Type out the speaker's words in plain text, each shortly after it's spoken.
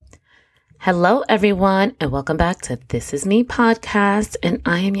Hello, everyone, and welcome back to This Is Me podcast, and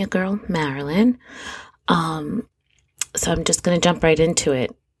I am your girl, Marilyn. So I'm just going to jump right into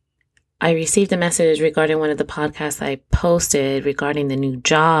it. I received a message regarding one of the podcasts I posted regarding the new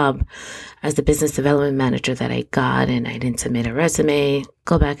job as the business development manager that I got, and I didn't submit a resume.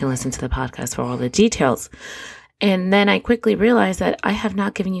 Go back and listen to the podcast for all the details. And then I quickly realized that I have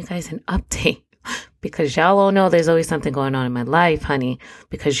not given you guys an update. Because y'all all know there's always something going on in my life, honey.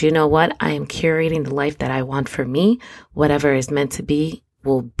 Because you know what? I am curating the life that I want for me. Whatever is meant to be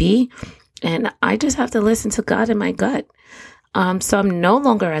will be. And I just have to listen to God in my gut. So I'm no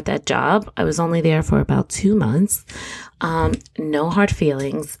longer at that job. I was only there for about 2 months. No hard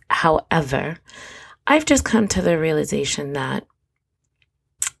feelings. However, I've just come to the realization that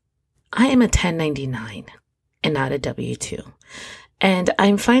I am a 1099 and not a W-2. And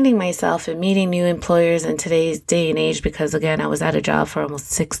I'm finding myself in meeting new employers in today's day and age because, again, I was at a job for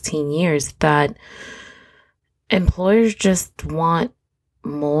almost 16 years that employers just want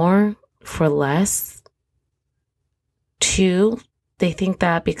more for less. 2, they think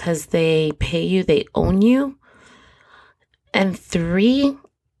that because they pay you, they own you. And 3,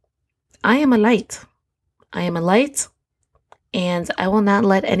 I am a light. I am a light, and I will not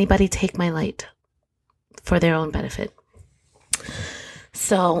let anybody take my light for their own benefit.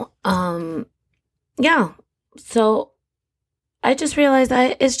 So, So I just realized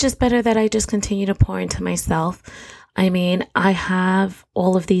it's just better that I just continue to pour into myself. I mean, I have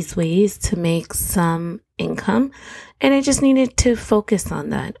all of these ways to make some income, and I just needed to focus on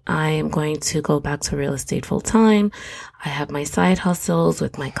that. I am going to go back to real estate full time. I have my side hustles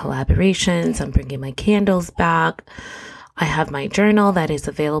with my collaborations. I'm bringing my candles back. I have my journal that is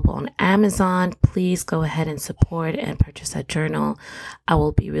available on Amazon. Please go ahead and support and purchase that journal. I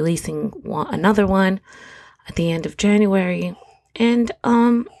will be releasing another one at the end of January. And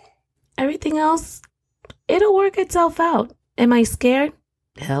everything else, it'll work itself out. Am I scared?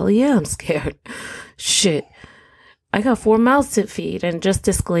 Hell yeah, I'm scared. Shit. I got 4 mouths to feed. And just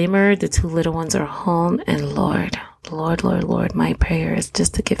disclaimer, the 2 little ones are home. And Lord, my prayer is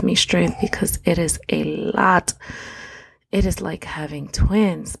just to give me strength because it is a lot. It is like having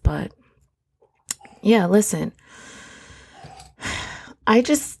twins, but yeah, listen, I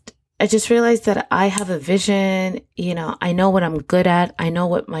just realized that I have a vision. You know, I know what I'm good at. I know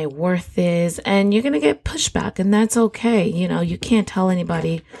what my worth is, and you're going to get pushback, and that's okay. You know, you can't tell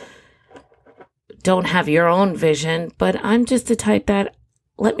anybody don't have your own vision, but I'm just the type that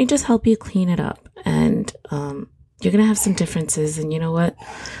let me just help you clean it up. And, you're going to have some differences, and you know what?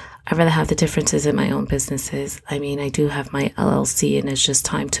 I'd rather have the differences in my own businesses. I mean, I do have my LLC, and it's just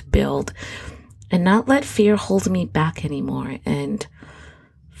time to build and not let fear hold me back anymore. And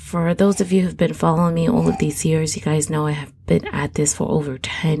for those of you who've been following me all of these years, you guys know I have been at this for over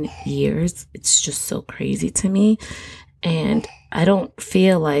 10 years. It's just so crazy to me. And I don't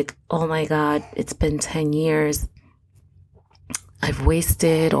feel like, oh my God, it's been 10 years. I've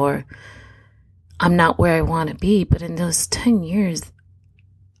wasted, or I'm not where I want to be. But in those 10 years,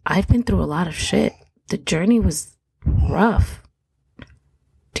 I've been through a lot of shit. The journey was rough.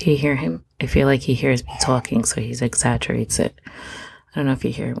 Do you hear him? I feel like he hears me talking, so he exaggerates it. I don't know if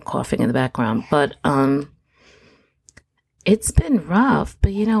you hear him coughing in the background, but it's been rough.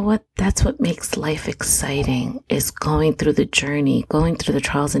 But you know what? That's what makes life exciting, is going through the journey, going through the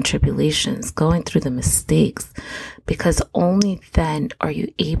trials and tribulations, going through the mistakes, because only then are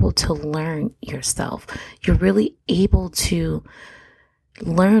you able to learn yourself. You're really able to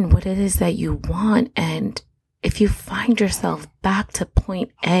learn what it is that you want. And if you find yourself back to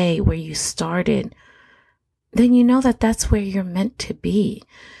point A where you started, then you know that that's where you're meant to be.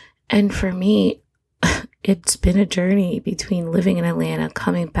 And for me, it's been a journey between living in Atlanta,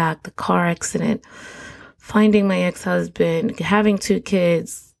 coming back, the car accident, finding my ex-husband, having 2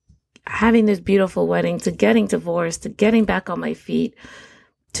 kids, having this beautiful wedding, to getting divorced, to getting back on my feet,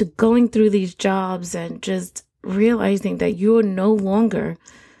 to going through these jobs and just realizing that you're no longer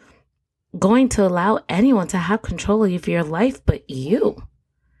going to allow anyone to have control of your life but you.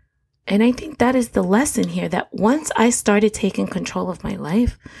 And I think that is the lesson here, that once I started taking control of my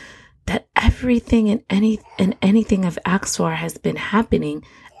life, that everything and anything I've asked for has been happening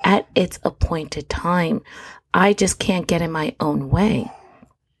at its appointed time. I just can't get in my own way.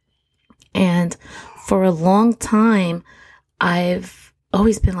 And for a long time, I've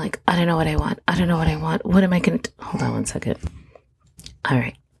always been like, I don't know what I want. What am I going to do? Hold on one second. All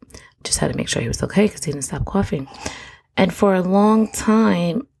right. Just had to make sure he was okay because he didn't stop coughing. And for a long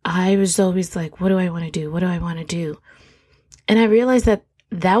time, I was always like, what do I want to do? And I realized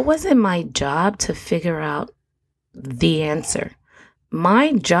that wasn't my job to figure out the answer.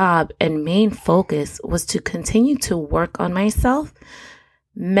 my job and main focus was to continue to work on myself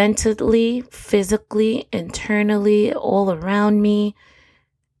mentally, physically, internally, all around me.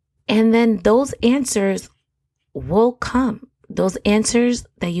 And then those answers will come. Those answers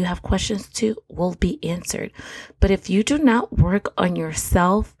that you have questions to will be answered. But if you do not work on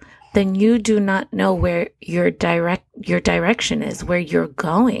yourself, then you do not know where your direction is, where you're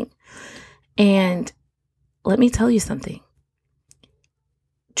going. And let me tell you something.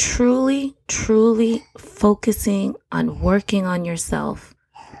 Truly, truly focusing on working on yourself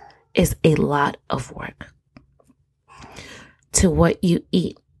is a lot of work. To what you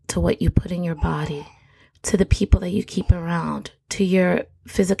eat, to what you put in your body, to the people that you keep around, to your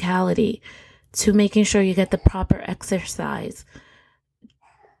physicality, to making sure you get the proper exercise.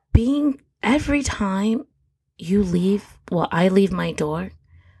 Every time you leave, I leave my door,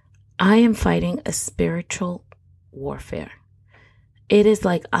 I am fighting a spiritual warfare. It is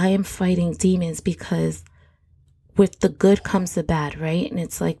like I am fighting demons, because with the good comes the bad, right? And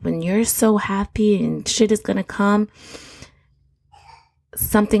it's like when you're so happy and shit is going to come,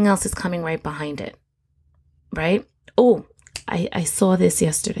 something else is coming right behind it, right? Oh, I saw this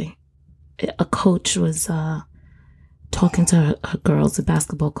yesterday. A coach was talking to her girls, a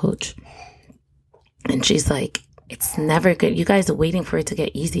basketball coach. And she's like, it's never good. You guys are waiting for it to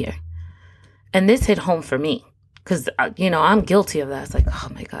get easier. And this hit home for me. Because, I'm guilty of that. It's like, oh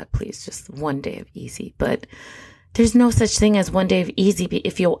my God, please, just one day of easy. But there's no such thing as one day of easy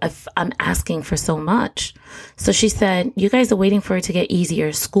if I'm asking for so much. So she said, you guys are waiting for it to get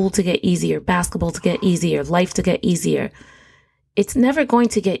easier, school to get easier, basketball to get easier, life to get easier. It's never going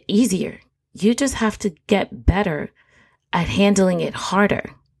to get easier. You just have to get better at handling it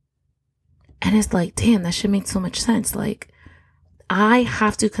harder. And it's like, damn, that should make so much sense. Like, I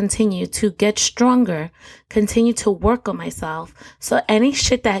have to continue to get stronger, continue to work on myself. So any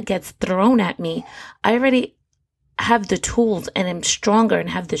shit that gets thrown at me, I already have the tools and am stronger and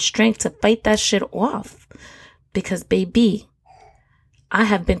have the strength to fight that shit off. Because baby, I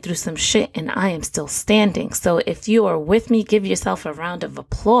have been through some shit and I am still standing. So if you are with me, give yourself a round of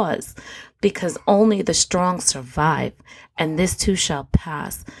applause, because only the strong survive, and this too shall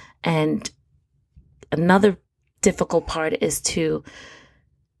pass. And another difficult part is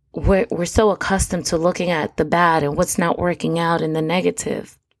we're so accustomed to looking at the bad and what's not working out and the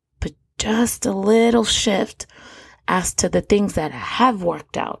negative, but just a little shift as to the things that have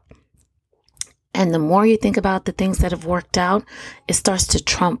worked out. And the more you think about the things that have worked out, it starts to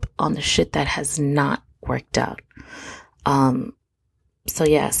trump on the shit that has not worked out. So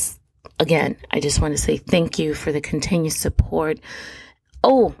yes, again, I just want to say thank you for the continued support.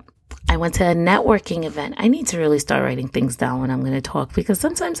 Oh, I went to a networking event. I need to really start writing things down when I'm going to talk, because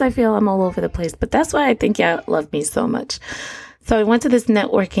sometimes I feel I'm all over the place, but that's why I think y'all love me so much. So I went to this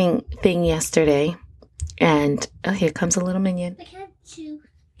networking thing yesterday, and here comes a little minion. I can't choose.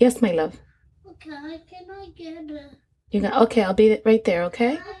 Yes, my love. Okay, can I get a... You got, okay, I'll be right there,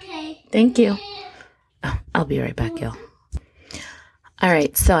 okay? Okay. Thank you. Oh, I'll be right back, y'all. All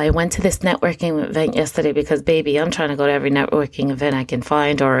right, so I went to this networking event yesterday because, baby, I'm trying to go to every networking event I can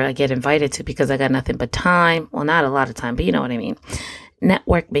find or I get invited to, because I got nothing but time. Well, not a lot of time, but you know what I mean.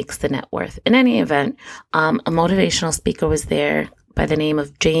 Network makes the net worth. In any event, a motivational speaker was there by the name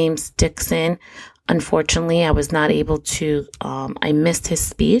of James Dixon. Unfortunately, I was not able to, I missed his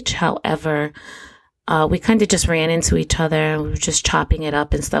speech. However, we kind of just ran into each other. We were just chopping it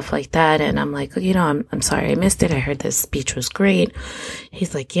up and stuff like that. And I'm like, I'm sorry I missed it. I heard this speech was great.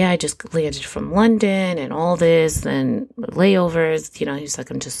 He's like, yeah, I just landed from London and all this and layovers. He's like,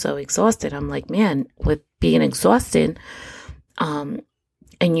 I'm just so exhausted. I'm like, man, with being exhausted,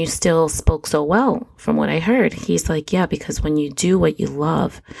 and you still spoke so well from what I heard. He's like, yeah, because when you do what you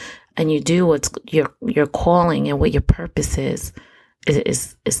love and you do what's your calling and what your purpose is,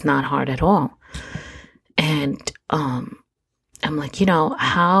 it's not hard at all. And I'm like,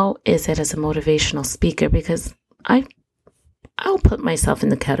 how is it as a motivational speaker? Because I'll put myself in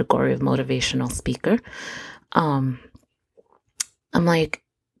the category of motivational speaker. I'm like,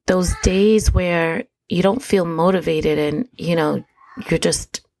 those days where you don't feel motivated and, you're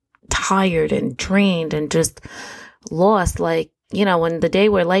just tired and drained and just lost. Like, when the day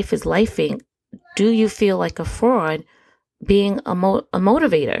where life is lifing, do you feel like a fraud being a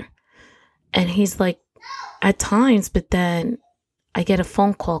motivator? And he's like, at times, but then I get a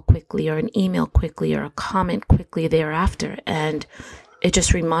phone call quickly or an email quickly or a comment quickly thereafter. And it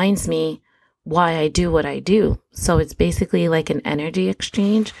just reminds me why I do what I do. So it's basically like an energy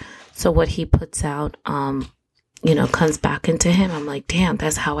exchange. So what he puts out, comes back into him. I'm like, damn,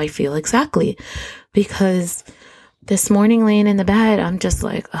 that's how I feel exactly. Because this morning laying in the bed, I'm just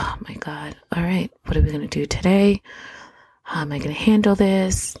like, oh my God, all right, what are we going to do today? How am I going to handle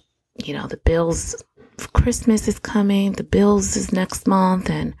this? You know, the bills, Christmas is coming, the bills is next month,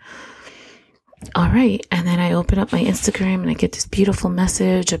 and all right. And then I open up my Instagram and I get this beautiful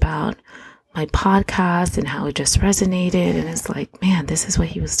message about my podcast and how it just resonated. And it's like, man, this is what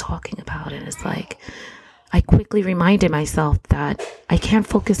he was talking about. And it's like, I quickly reminded myself that I can't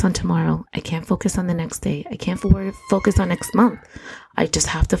focus on tomorrow. I can't focus on the next day. I can't focus on next month. I just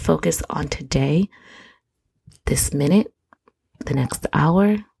have to focus on today, this minute, the next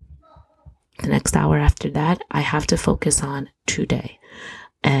hour after that. I have to focus on today.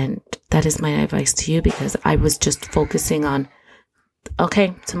 And that is my advice to you, because I was just focusing on,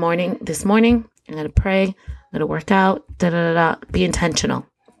 okay, this morning, I'm going to pray, I'm going to work out, be intentional.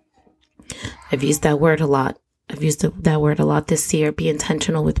 I've used that word a lot. I've used that word a lot this year. Be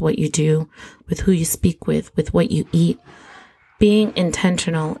intentional with what you do, with who you speak with what you eat. Being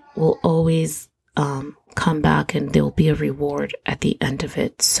intentional will always come back, and there will be a reward at the end of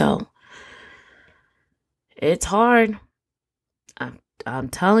it. So it's hard. I'm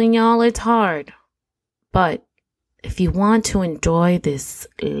telling y'all it's hard. But if you want to enjoy this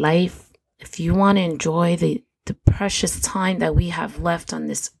life, if you want to enjoy the precious time that we have left on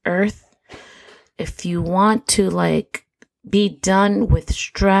this earth, if you want to be done with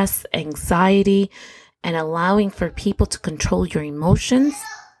stress, anxiety, and allowing for people to control your emotions,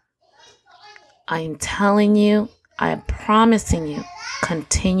 I'm telling you, I'm promising you,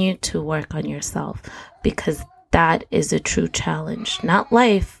 continue to work on yourself, because that is a true challenge, not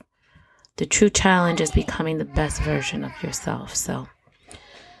life. The true challenge is becoming the best version of yourself. So,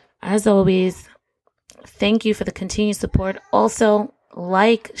 as always, thank you for the continued support. Also,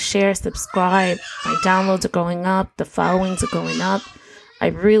 like, share, subscribe. My downloads are going up. The followings are going up. I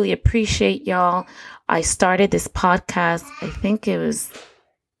really appreciate y'all. I started this podcast, I think it was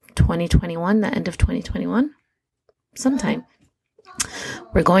 2021, the end of 2021, sometime.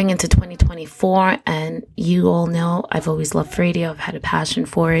 We're going into 2024, and you all know I've always loved radio. I've had a passion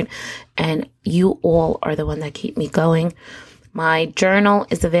for it, and you all are the one that keep me going. My journal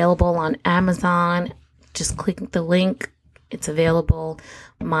is available on Amazon. Just click the link. It's available.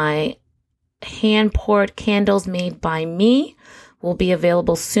 My hand-poured candles made by me will be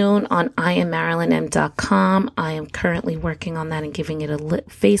available soon on IamMarilynM.com. I am currently working on that and giving it a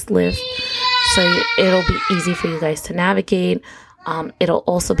facelift, so it'll be easy for you guys to navigate. It'll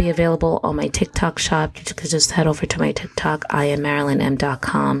also be available on my TikTok shop. You could just head over to my TikTok,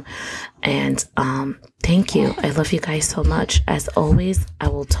 IamMarilynM.com. And thank you. I love you guys so much. As always, I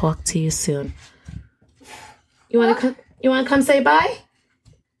will talk to you soon. You want to come say bye?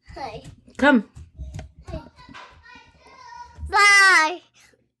 Hi. Come. Bye. Bye.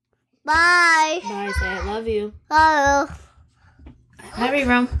 Bye. Say I love you. Hello. Hurry,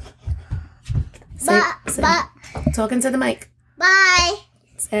 Rum. Bye. Talking to the mic. Bye.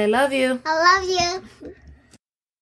 Say I love you. I love you.